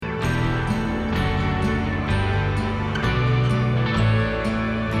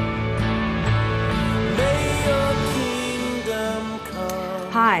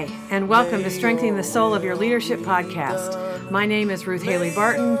Hi, and welcome to Strengthening the Soul of Your Leadership podcast. My name is Ruth Haley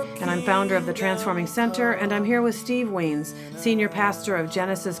Barton, and I'm founder of the Transforming Center, and I'm here with Steve Wiens, Senior Pastor of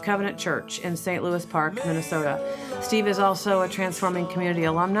Genesis Covenant Church in St. Louis Park, Minnesota. Steve is also a Transforming Community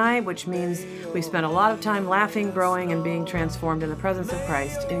alumni, which means we spent a lot of time laughing, growing, and being transformed in the presence of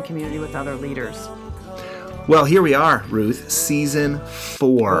Christ in community with other leaders. Well, here we are, Ruth, season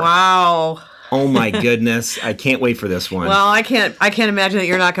 4. Wow. Oh my goodness. I can't wait for this one. Well, I can't imagine that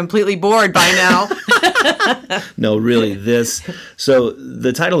you're not completely bored by now. No, really, So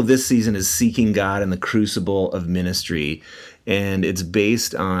the title of this season is Seeking God in the Crucible of Ministry, and it's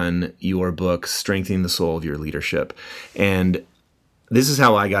based on your book, Strengthening the Soul of Your Leadership. And this is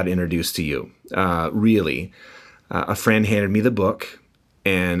how I got introduced to you, really. A friend handed me the book,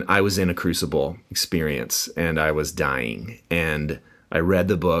 and I was in a crucible experience, and I was dying, and I read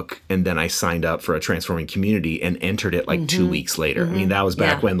the book, and then I signed up for a Transforming Community and entered it like 2 weeks later. I mean, that was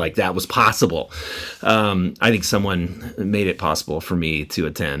back when that was possible. I think someone made it possible for me to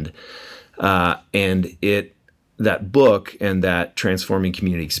attend. And that book and that Transforming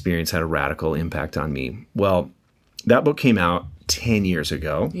Community experience had a radical impact on me. Well, that book came out 10 years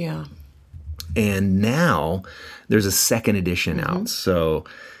ago. Yeah. And now there's a second edition out. So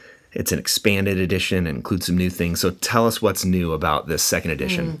it's an expanded edition and includes some new things. So tell us what's new about this second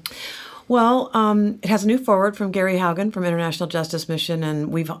edition. Well, it has a new foreword from Gary Haugen from International Justice Mission,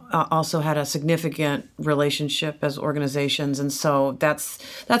 and we've also had a significant relationship as organizations. And so that's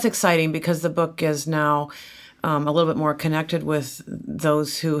exciting because the book is now a little bit more connected with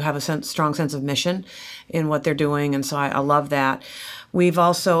those who have a strong sense of mission in what they're doing. And so I love that. We've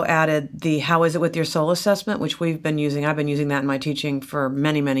also added the How Is It With Your Soul assessment, which we've been using. I've been using that in my teaching for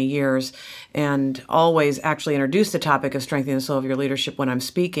many, many years, and always actually introduce the topic of strengthening the soul of your leadership when I'm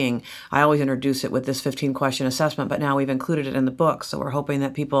speaking. I always introduce it with this 15-question assessment, but now we've included it in the book, so we're hoping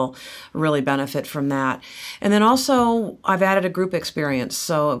that people really benefit from that. And then also, I've added a group experience,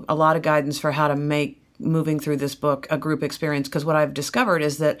 so a lot of guidance for how to make moving through this book a group experience, because what I've discovered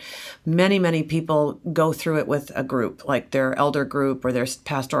is that many, many people go through it with a group, like their elder group or their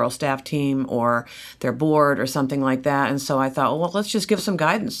pastoral staff team or their board or something like that. And so I thought, well, let's just give some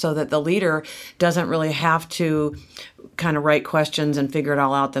guidance so that the leader doesn't really have to kind of write questions and figure it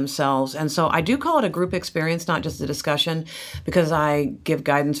all out themselves. And so I do call it a group experience, not just a discussion, because I give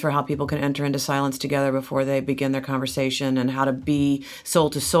guidance for how people can enter into silence together before they begin their conversation and how to be soul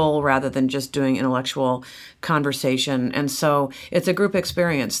to soul rather than just doing intellectual conversation. And so it's a group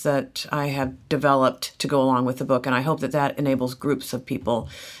experience that I have developed to go along with the book. And I hope that enables groups of people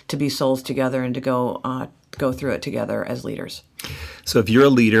to be souls together and to go through it together as leaders. So if you're a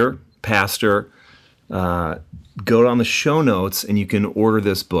leader, pastor, go on the show notes and you can order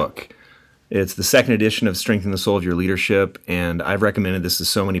this book. It's the second edition of Strengthening the Soul of Your Leadership, and I've recommended this to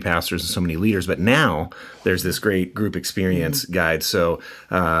so many pastors and so many leaders, but now there's this great group experience guide. So,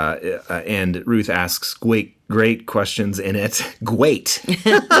 and Ruth asks great questions in it. Great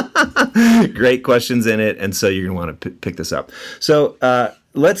questions in it, and so you're going to want to pick this up. So,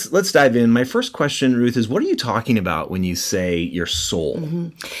 Let's dive in. My first question, Ruth, is what are you talking about when you say your soul?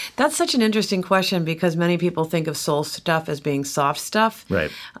 That's such an interesting question because many people think of soul stuff as being soft stuff.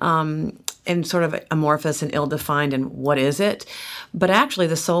 Right. And sort of amorphous and ill-defined, and what is it? But actually,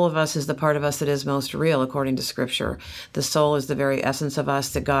 the soul of us is the part of us that is most real, according to Scripture. The soul is the very essence of us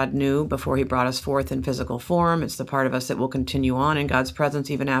that God knew before He brought us forth in physical form. It's the part of us that will continue on in God's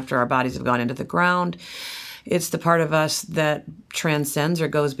presence even after our bodies have gone into the ground. It's the part of us that transcends or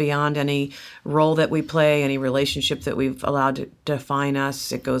goes beyond any role that we play, any relationship that we've allowed to define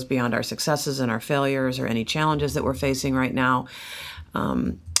us. It goes beyond our successes and our failures or any challenges that we're facing right now.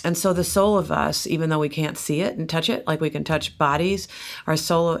 And so the soul of us, even though we can't see it and touch it like we can touch bodies, our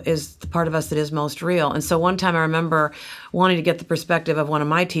soul is the part of us that is most real. And so one time I remember wanting to get the perspective of one of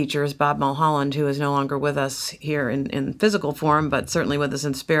my teachers, Bob Mulholland, who is no longer with us here in physical form, but certainly with us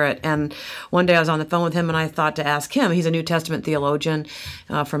in spirit. And one day I was on the phone with him and I thought to ask him, he's a New Testament theologian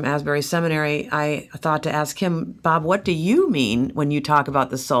from Asbury Seminary. I thought to ask him, Bob, what do you mean when you talk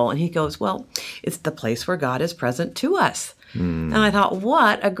about the soul? And he goes, well, it's the place where God is present to us. And I thought,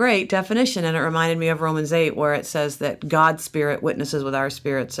 what a great definition. And it reminded me of Romans 8, where it says that God's Spirit witnesses with our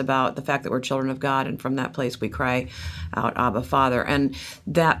spirits about the fact that we're children of God. And from that place, we cry out, Abba, Father. And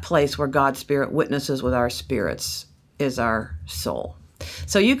that place where God's Spirit witnesses with our spirits is our soul.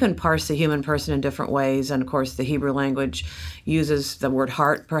 So you can parse the human person in different ways. And of course, the Hebrew language uses the word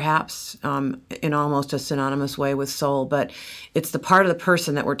heart, perhaps, in almost a synonymous way with soul. But it's the part of the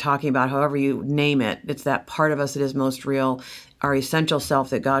person that we're talking about, however you name it. It's that part of us that is most real, our essential self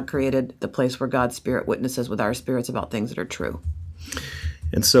that God created, the place where God's Spirit witnesses with our spirits about things that are true.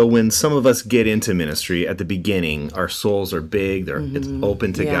 And so when some of us get into ministry at the beginning, our souls are big, it's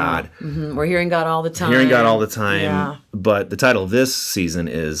open to God. We're hearing God all the time. Yeah. But the title of this season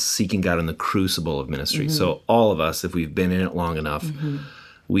is Seeking God in the Crucible of Ministry. So all of us, if we've been in it long enough,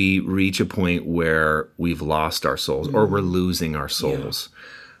 we reach a point where we've lost our souls or we're losing our souls.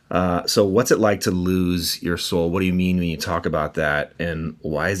 So what's it like to lose your soul? What do you mean when you talk about that? And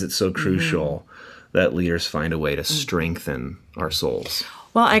why is it so crucial that leaders find a way to strengthen our souls?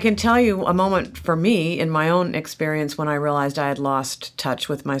 Well, I can tell you a moment for me in my own experience when I realized I had lost touch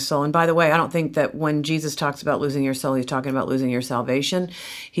with my soul. And by the way, I don't think that when Jesus talks about losing your soul, he's talking about losing your salvation.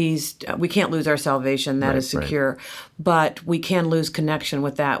 We can't lose our salvation; that is secure. But we can lose connection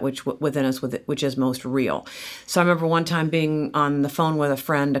with that which within us, which is most real. So I remember one time being on the phone with a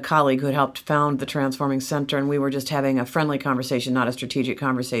friend, a colleague who had helped found the Transforming Center, and we were just having a friendly conversation, not a strategic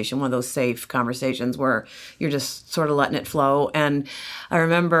conversation, one of those safe conversations where you're just sort of letting it flow. And I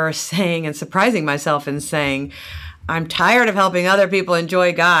remember saying and surprising myself and saying, I'm tired of helping other people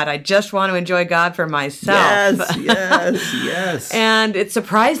enjoy God. I just want to enjoy God for myself. Yes. And it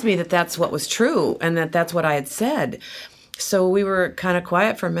surprised me that that's what was true and that that's what I had said. So we were kind of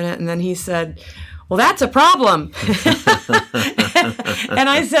quiet for a minute, and then he said, well, that's a problem. And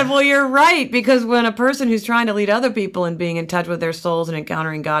I said, well, you're right, because when a person who's trying to lead other people in being in touch with their souls and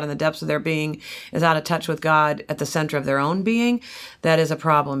encountering God in the depths of their being is out of touch with God at the center of their own being, that is a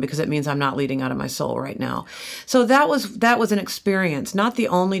problem, because it means I'm not leading out of my soul right now. So that was an experience, not the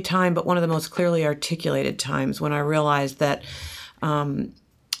only time, but one of the most clearly articulated times when I realized that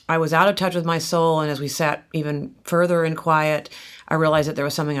I was out of touch with my soul, and as we sat even further in quiet, I realized that there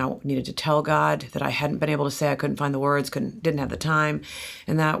was something I needed to tell God that I hadn't been able to say. I couldn't find the words, didn't have the time,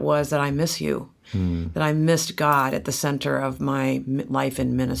 and that was that I miss you, that I missed God at the center of my life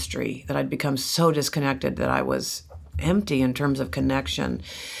in ministry, that I'd become so disconnected that I was empty in terms of connection.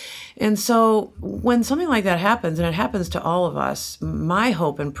 And so when something like that happens, and it happens to all of us, my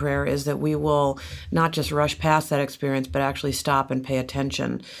hope and prayer is that we will not just rush past that experience, but actually stop and pay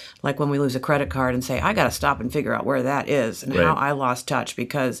attention. Like when we lose a credit card and say, I got to stop and figure out where that is and how I lost touch,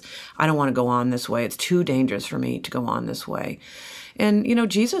 because I don't want to go on this way. It's too dangerous for me to go on this way. And,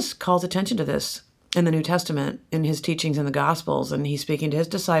 Jesus calls attention to this in the New Testament, in his teachings in the Gospels, and he's speaking to his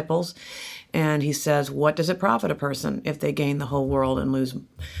disciples, and he says, what does it profit a person if they gain the whole world and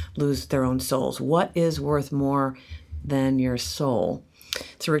lose their own souls? What is worth more than your soul?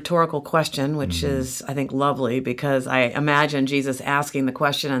 It's a rhetorical question, which is, I think, lovely, because I imagine Jesus asking the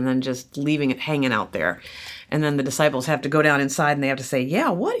question and then just leaving it hanging out there. And then the disciples have to go down inside and they have to say, yeah,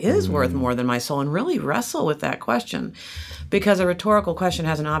 what is worth more than my soul? And really wrestle with that question, because a rhetorical question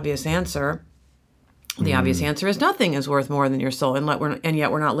has an obvious answer. The obvious answer is nothing is worth more than your soul, and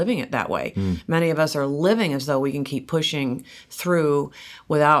yet we're not living it that way. Many of us are living as though we can keep pushing through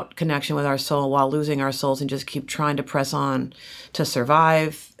without connection with our soul while losing our souls, and just keep trying to press on to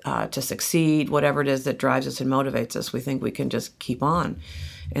survive, to succeed, whatever it is that drives us and motivates us. We think we can just keep on.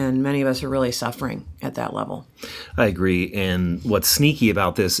 And many of us are really suffering at that level. I agree. And what's sneaky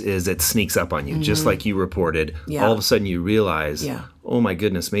about this is it sneaks up on you. Just like you reported, all of a sudden you realize, oh my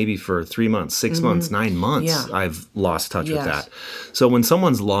goodness, maybe for 3 months, 6 months, 9 months, I've lost touch with that. So when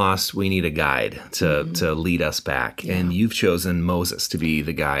someone's lost, we need a guide to lead us back. And you've chosen Moses to be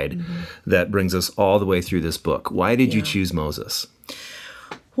the guide that brings us all the way through this book. Why did you choose Moses?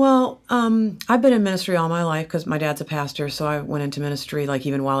 Well, I've been in ministry all my life because my dad's a pastor, so I went into ministry, like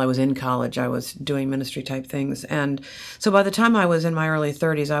even while I was in college, I was doing ministry type things. And so by the time I was in my early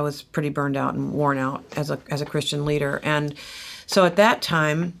 30s, I was pretty burned out and worn out as a Christian leader. And so at that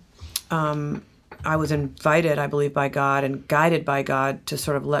time, I was invited, I believe, by God and guided by God to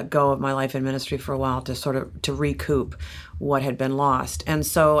sort of let go of my life in ministry for a while, to recoup what had been lost. And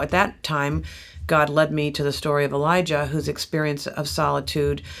so at that time, God led me to the story of Elijah, whose experience of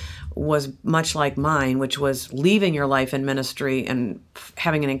solitude was much like mine, which was leaving your life in ministry and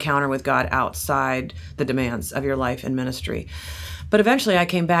having an encounter with God outside the demands of your life in ministry. But eventually I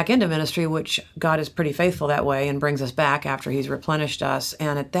came back into ministry, which God is pretty faithful that way and brings us back after he's replenished us.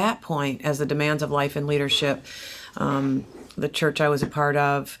 And at that point, as the demands of life and leadership, the church I was a part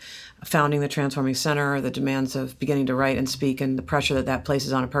of, founding the Transforming Center, the demands of beginning to write and speak, and the pressure that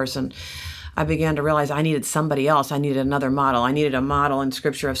places on a person, I began to realize I needed somebody else. I needed another model. I needed a model in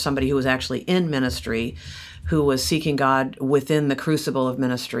Scripture of somebody who was actually in ministry, who was seeking God within the crucible of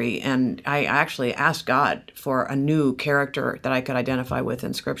ministry. And I actually asked God for a new character that I could identify with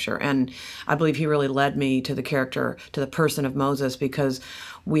in Scripture. And I believe he really led me to the character, to the person of Moses, because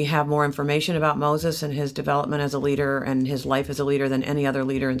we have more information about Moses and his development as a leader and his life as a leader than any other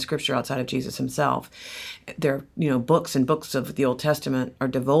leader in Scripture outside of Jesus himself. There, books and books of the Old Testament are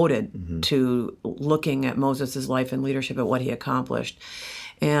devoted to looking at Moses' life and leadership, at what he accomplished.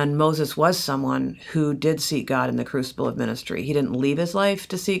 And Moses was someone who did seek God in the crucible of ministry. He didn't leave his life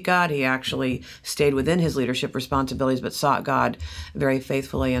to seek God. He actually stayed within his leadership responsibilities, but sought God very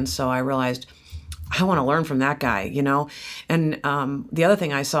faithfully. And so I realized, I want to learn from that guy, And the other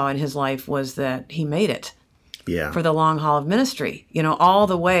thing I saw in his life was that he made it. Yeah. For the long haul of ministry, all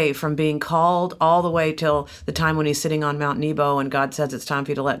the way from being called all the way till the time when he's sitting on Mount Nebo and God says it's time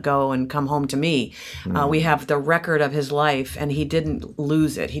for you to let go and come home to me. We have the record of his life, and he didn't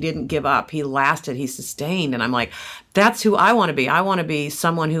lose it. He didn't give up. He lasted. He sustained. And I'm like, that's who I want to be. I want to be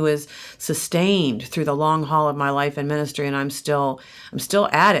someone who is sustained through the long haul of my life and ministry, and I'm still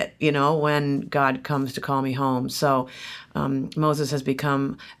at it, when God comes to call me home. So Moses has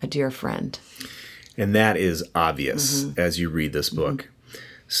become a dear friend. And that is obvious as you read this book.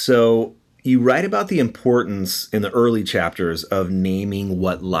 So you write about the importance in the early chapters of naming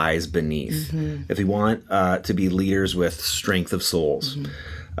what lies beneath. If we want to be leaders with strength of souls.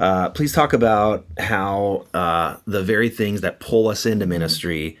 Please talk about how the very things that pull us into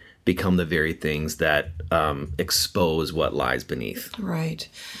ministry become the very things that expose what lies beneath. Right.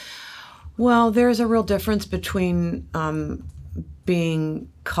 Well, there's a real difference between being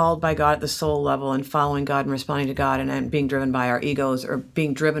called by God at the soul level and following God and responding to God and being driven by our egos or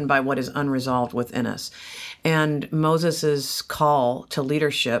being driven by what is unresolved within us. And Moses's call to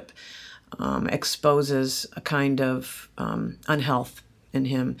leadership exposes a kind of unhealth in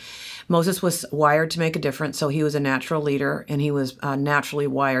him. Moses was wired to make a difference, so he was a natural leader, and he was naturally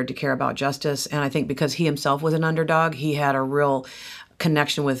wired to care about justice. And I think because he himself was an underdog, he had a real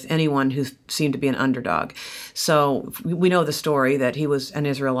connection with anyone who seemed to be an underdog. So we know the story that he was an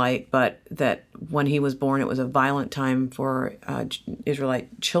Israelite, but that when he was born, it was a violent time for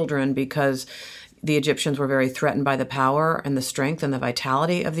Israelite children because the Egyptians were very threatened by the power and the strength and the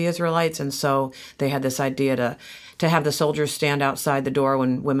vitality of the Israelites. And so they had this idea to have the soldiers stand outside the door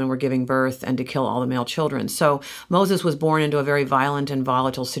when women were giving birth and to kill all the male children. So Moses was born into a very violent and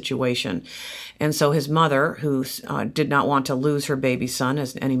volatile situation. And so his mother, who did not want to lose her baby son,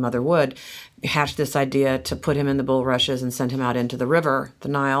 as any mother would, hatched this idea to put him in the bulrushes and send him out into the river, the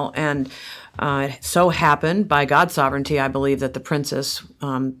Nile. And it so happened, by God's sovereignty, I believe, that the princess,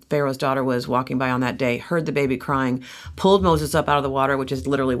 Pharaoh's daughter, was walking by on that day, heard the baby crying, pulled Moses up out of the water, which is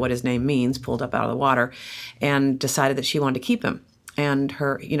literally what his name means, pulled up out of the water, and decided that she wanted to keep him. And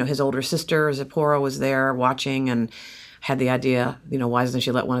her, his older sister, Zipporah, was there watching and had the idea, why doesn't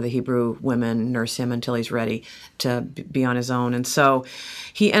she let one of the Hebrew women nurse him until he's ready to be on his own? And so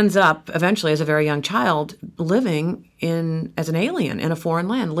he ends up eventually as a very young child living as an alien in a foreign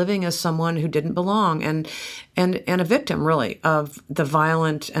land, living as someone who didn't belong and a victim, really, of the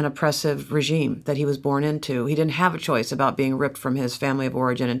violent and oppressive regime that he was born into. He didn't have a choice about being ripped from his family of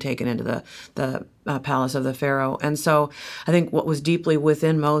origin and taken into the palace of the Pharaoh. And so I think what was deeply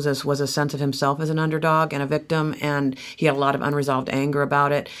within Moses was a sense of himself as an underdog and a victim, and he had a lot of unresolved anger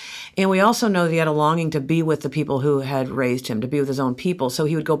about it. And we also know that he had a longing to be with the people who had raised him, to be with his own people. So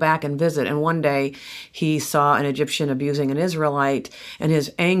he would go back and visit. And one day he saw an Egyptian abusing an Israelite, and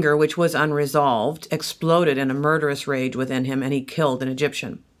his anger, which was unresolved, exploded in a murderous rage within him, and he killed an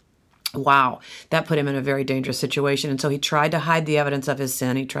Egyptian. Wow, that put him in a very dangerous situation. And so he tried to hide the evidence of his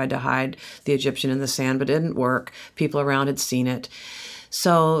sin. He tried to hide the Egyptian in the sand, but it didn't work. People around had seen it.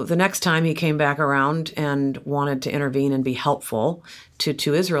 So the next time he came back around and wanted to intervene and be helpful to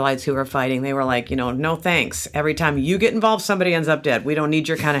two Israelites who were fighting, they were like, no thanks. Every time you get involved, somebody ends up dead. We don't need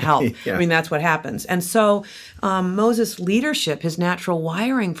your kind of help. Yeah. I mean, that's what happens. And so Moses' leadership, his natural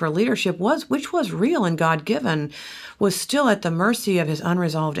wiring for leadership, which was real and God-given, was still at the mercy of his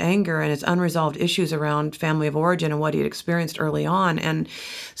unresolved anger and his unresolved issues around family of origin and what he had experienced early on. And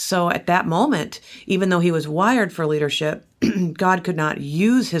so at that moment, even though he was wired for leadership, God could not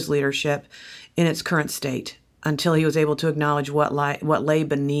use his leadership in its current state until he was able to acknowledge what lay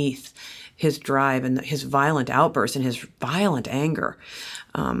beneath his drive and his violent outbursts and his violent anger.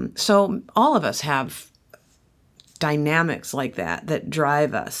 So all of us have dynamics like that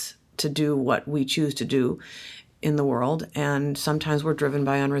drive us to do what we choose to do in the world. And sometimes we're driven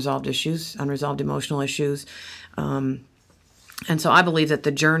by unresolved issues, unresolved emotional issues. And so I believe that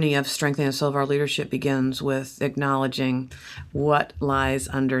the journey of strengthening the soul of our leadership begins with acknowledging what lies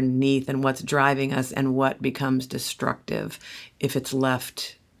underneath and what's driving us and what becomes destructive if it's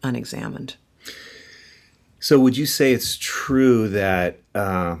left unexamined. So would you say it's true that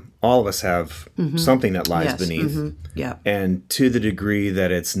all of us have something that lies Yes. beneath? Yeah. And to the degree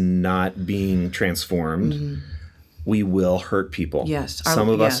that it's not being transformed, we will hurt people. Yes. Some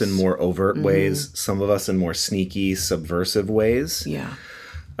of us Yes. in more overt ways, some of us in more sneaky, subversive ways. Yeah.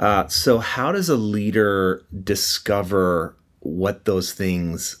 So how does a leader discover what those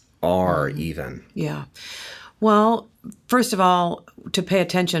things are even? Yeah. Well, first of all, to pay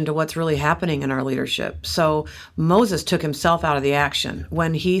attention to what's really happening in our leadership. So Moses took himself out of the action.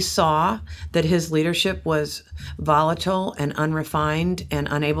 When he saw that his leadership was volatile and unrefined and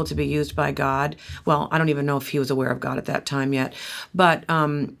unable to be used by God, well, I don't even know if he was aware of God at that time yet, but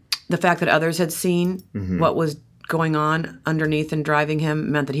the fact that others had seen what was going on underneath and driving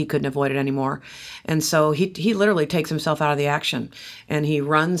him meant that he couldn't avoid it anymore. And so he literally takes himself out of the action, and he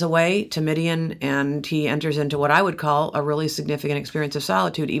runs away to Midian, and he enters into what I would call a really significant experience of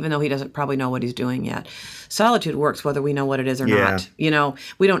solitude, even though he doesn't probably know what he's doing yet. Solitude works whether we know what it is or not.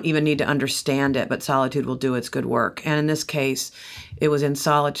 We don't even need to understand it, but solitude will do its good work. And in this case, it was in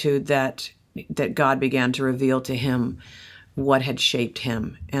solitude that God began to reveal to him what had shaped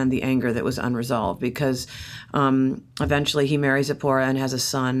him and the anger that was unresolved, because eventually he marries Zipporah and has a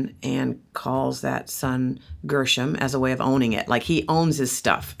son and calls that son Gershom as a way of owning it. Like, he owns his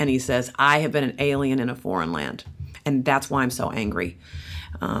stuff, and he says, I have been an alien in a foreign land, and that's why I'm so angry.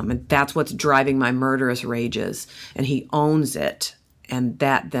 And that's what's driving my murderous rages. And he owns it, and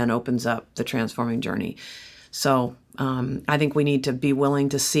that then opens up the transforming journey. So I think we need to be willing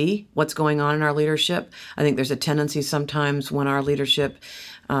to see what's going on in our leadership. I think there's a tendency sometimes when our leadership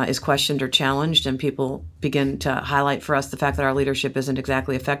is questioned or challenged, and people begin to highlight for us the fact that our leadership isn't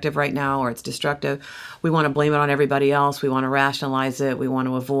exactly effective right now, or it's destructive. We want to blame it on everybody else. We want to rationalize it. We want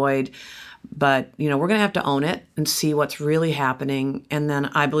to avoid. But, we're going to have to own it and see what's really happening. And then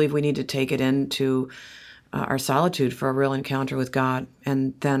I believe we need to take it into our solitude for a real encounter with God.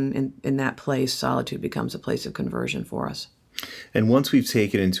 And then in that place, solitude becomes a place of conversion for us. And once we've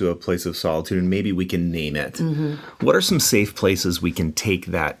taken into a place of solitude, and maybe we can name it, what are some safe places we can take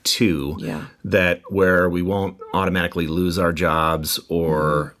that to, that where we won't automatically lose our jobs,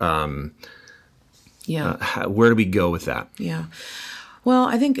 or where do we go with that? Yeah. Well,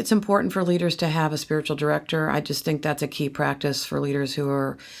 I think it's important for leaders to have a spiritual director. I just think that's a key practice for leaders who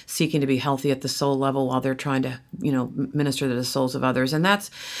are seeking to be healthy at the soul level while they're trying to, minister to the souls of others. And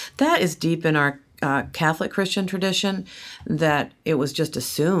that is deep in our Catholic Christian tradition, that it was just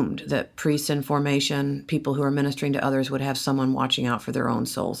assumed that priests in formation, people who are ministering to others, would have someone watching out for their own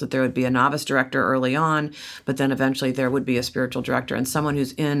souls, that there would be a novice director early on, but then eventually there would be a spiritual director, and someone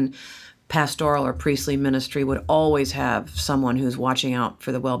who's in pastoral or priestly ministry would always have someone who's watching out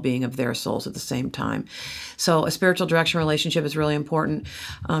for the well-being of their souls at the same time. So a spiritual direction relationship is really important.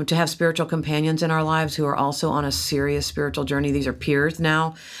 To have spiritual companions in our lives who are also on a serious spiritual journey. These are peers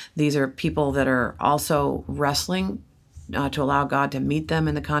now. These are people that are also wrestling to allow God to meet them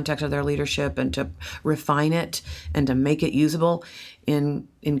in the context of their leadership, and to refine it and to make it usable in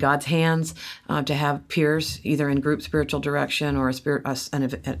God's hands, to have peers either in group spiritual direction or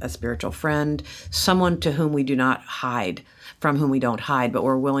a spiritual friend, someone to whom we do not hide, from whom we don't hide, but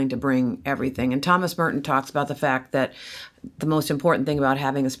we're willing to bring everything. And Thomas Merton talks about the fact that the most important thing about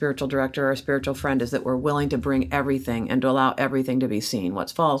having a spiritual director or a spiritual friend is that we're willing to bring everything and to allow everything to be seen.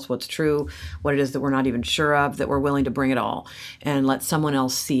 What's false, what's true, what it is that we're not even sure of, that we're willing to bring it all and let someone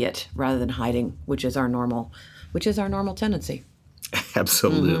else see it rather than hiding, which is our normal tendency.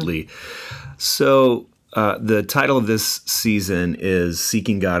 Absolutely. So the title of this season is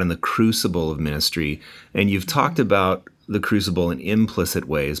Seeking God in the Crucible of Ministry, and you've talked about the crucible in implicit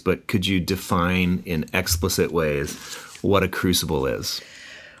ways, but could you define in explicit ways what a crucible is?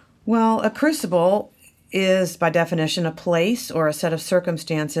 Well, a crucible is, by definition, a place or a set of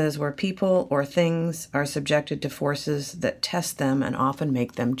circumstances where people or things are subjected to forces that test them and often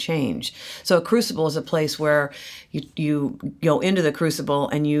make them change. So a crucible is a place where you go into the crucible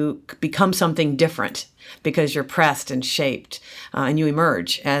and you become something different because you're pressed and shaped, and you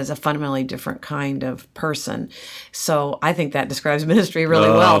emerge as a fundamentally different kind of person. So I think that describes ministry really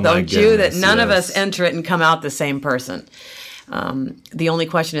well, don't you? That none of us enter it and come out the same person. The only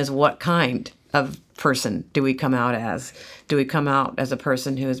question is, what kind of person do we come out as? Do we come out as a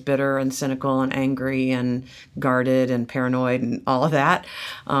person who is bitter and cynical and angry and guarded and paranoid and all of that?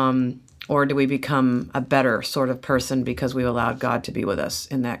 Or do we become a better sort of person because we've allowed God to be with us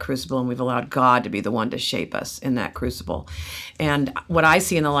in that crucible, and we've allowed God to be the one to shape us in that crucible? And what I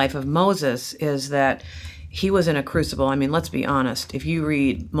see in the life of Moses is that he was in a crucible. I mean, let's be honest. If you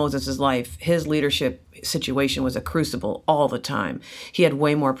read Moses' life, his leadership situation was a crucible all the time. He had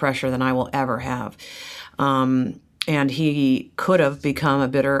way more pressure than I will ever have. And he could have become a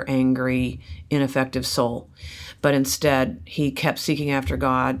bitter, angry, ineffective soul. But instead, he kept seeking after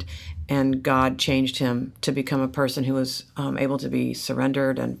God, and God changed him to become a person who was able to be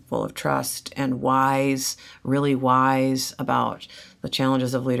surrendered and full of trust and wise, really wise about the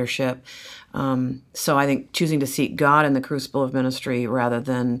challenges of leadership. So I think choosing to seek God in the crucible of ministry rather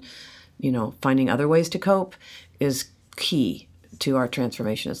than, finding other ways to cope is key to our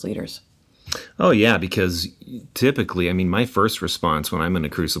transformation as leaders. Oh, yeah, because typically, my first response when I'm in a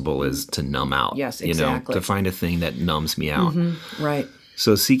crucible is to numb out. Yes, exactly. To find a thing that numbs me out. Mm-hmm. Right.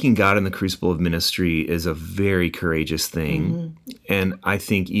 So seeking God in the crucible of ministry is a very courageous thing. And I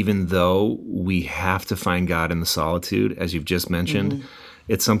think even though we have to find God in the solitude, as you've just mentioned,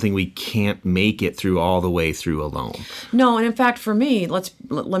 it's something we can't make it through all the way through alone. No, and in fact, for me, let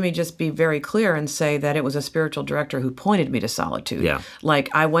me just be very clear and say that it was a spiritual director who pointed me to solitude. Yeah. Like,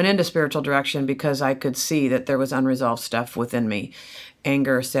 I went into spiritual direction because I could see that there was unresolved stuff within me,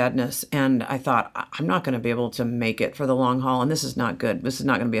 anger, sadness, and I thought, I'm not going to be able to make it for the long haul, and this is not good. This is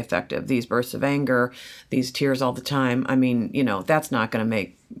not going to be effective. These bursts of anger, these tears all the time, that's not going to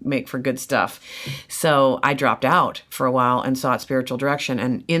make for good stuff. So I dropped out for a while and sought spiritual direction.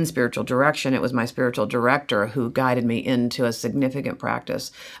 And in spiritual direction, it was my spiritual director who guided me into a significant practice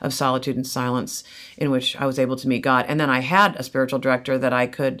of solitude and silence in which I was able to meet God. And then I had a spiritual director that I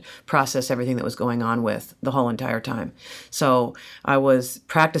could process everything that was going on with the whole entire time. So I was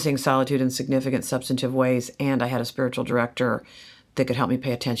practicing solitude in significant substantive ways, and I had a spiritual director that could help me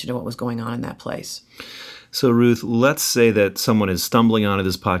pay attention to what was going on in that place. So, Ruth, let's say that someone is stumbling onto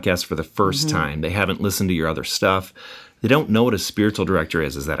this podcast for the first time. They haven't listened to your other stuff. They don't know what a spiritual director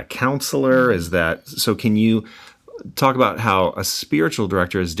is. Is that a counselor? So can you talk about how a spiritual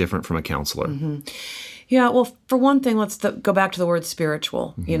director is different from a counselor? Yeah, well, for one thing, let's go back to the word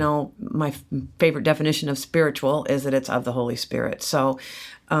spiritual. My favorite definition of spiritual is that it's of the Holy Spirit. So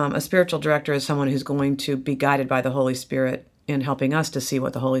a spiritual director is someone who's going to be guided by the Holy Spirit in helping us to see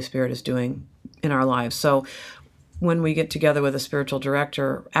what the Holy Spirit is doing in our lives. So when we get together with a spiritual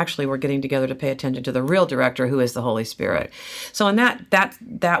director, actually we're getting together to pay attention to the real director, who is the Holy Spirit. So in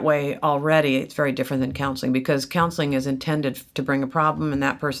that way already, it's very different than counseling, because counseling is intended to bring a problem, and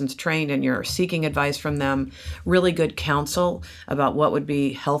that person's trained and you're seeking advice from them, really good counsel about what would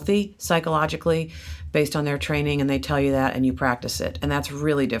be healthy psychologically based on their training, and they tell you that and you practice it. And that's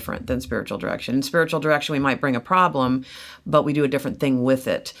really different than spiritual direction. In spiritual direction, we might bring a problem, but we do a different thing with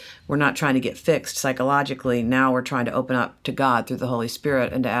it. We're not trying to get fixed psychologically. Now we're trying to open up to God through the Holy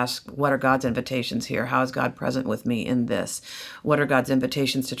Spirit and to ask, what are God's invitations here? How is God present with me in this? What are God's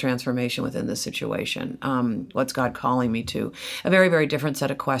invitations to transformation within this situation? What's God calling me to? A very, very different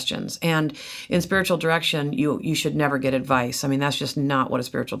set of questions. And in spiritual direction, you should never get advice. That's just not what a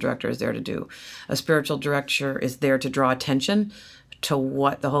spiritual director is there to do. A spiritual director is there to draw attention to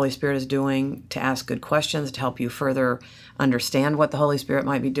what the Holy Spirit is doing, to ask good questions, to help you further understand what the Holy Spirit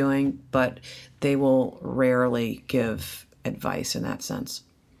might be doing, but they will rarely give advice in that sense.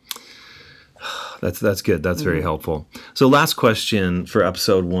 That's good. That's very helpful. So last question for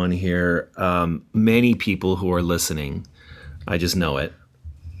episode 1 here. Many people who are listening, I just know it,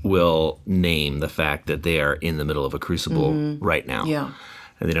 will name the fact that they are in the middle of a crucible right now. Yeah.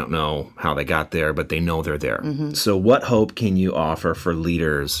 And they don't know how they got there, but they know they're there. So what hope can you offer for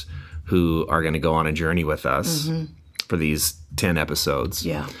leaders who are going to go on a journey with us for these 10 episodes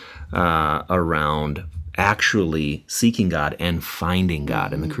around actually seeking God and finding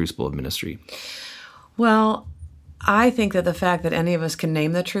God in the crucible of ministry? Well, I think that the fact that any of us can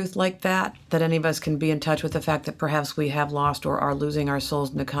name the truth like that any of us can be in touch with the fact that perhaps we have lost or are losing our souls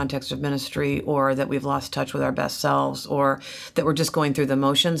in the context of ministry, or that we've lost touch with our best selves, or that we're just going through the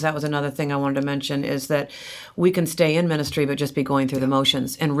motions. That was another thing I wanted to mention, is that we can stay in ministry but just be going through the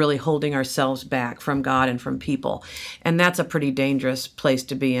motions and really holding ourselves back from God and from people. And that's a pretty dangerous place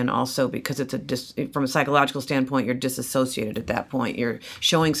to be in also, because from a psychological standpoint, you're disassociated at that point. You're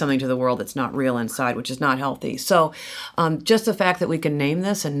showing something to the world that's not real inside, which is not healthy. So just the fact that we can name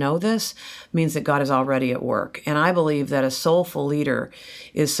this and know this means that God is already at work. And I believe that a soulful leader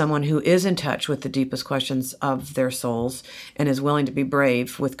is someone who is in touch with the deepest questions of their souls and is willing to be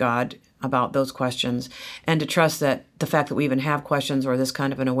brave with God about those questions, and to trust that the fact that we even have questions or this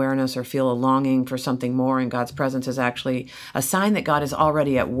kind of an awareness or feel a longing for something more in God's presence is actually a sign that God is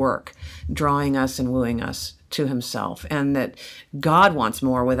already at work, drawing us and wooing us to himself, and that God wants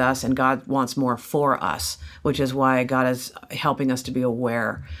more with us and God wants more for us, which is why God is helping us to be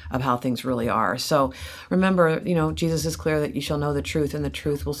aware of how things really are. So remember, Jesus is clear that you shall know the truth and the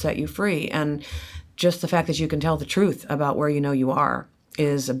truth will set you free. And just the fact that you can tell the truth about where you know you are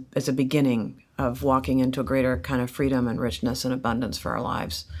is a beginning of walking into a greater kind of freedom and richness and abundance for our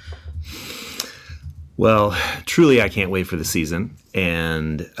lives. Well, truly, I can't wait for the season.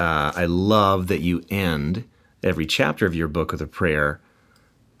 And I love that you end every chapter of your book with a prayer.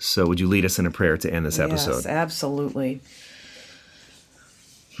 So would you lead us in a prayer to end this episode? Yes, absolutely.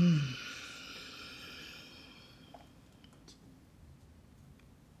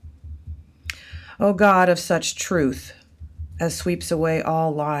 O God of such truth as sweeps away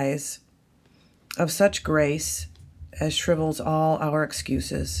all lies, of such grace as shrivels all our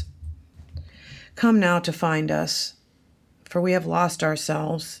excuses, come now to find us, for we have lost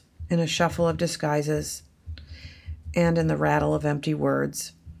ourselves in a shuffle of disguises and in the rattle of empty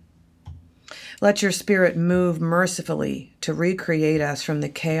words. Let your Spirit move mercifully to recreate us from the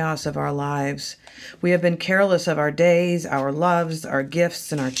chaos of our lives. We have been careless of our days, our loves, our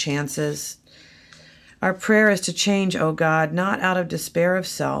gifts, and our chances. Our prayer is to change, O God, not out of despair of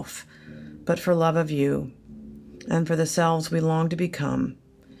self, but for love of you, and for the selves we long to become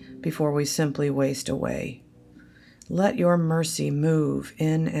before we simply waste away. Let your mercy move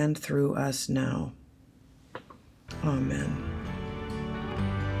in and through us now. Amen.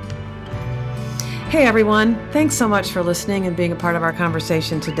 Hey everyone, thanks so much for listening and being a part of our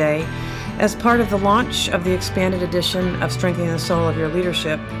conversation today. As part of the launch of the expanded edition of Strengthening the Soul of Your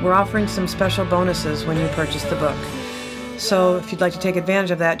Leadership, we're offering some special bonuses when you purchase the book. So if you'd like to take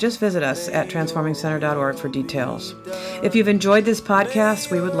advantage of that, just visit us at transformingcenter.org for details. If you've enjoyed this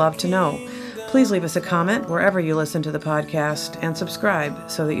podcast, we would love to know. Please leave us a comment wherever you listen to the podcast and subscribe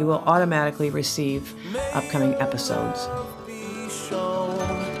so that you will automatically receive upcoming episodes.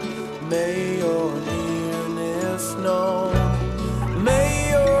 May your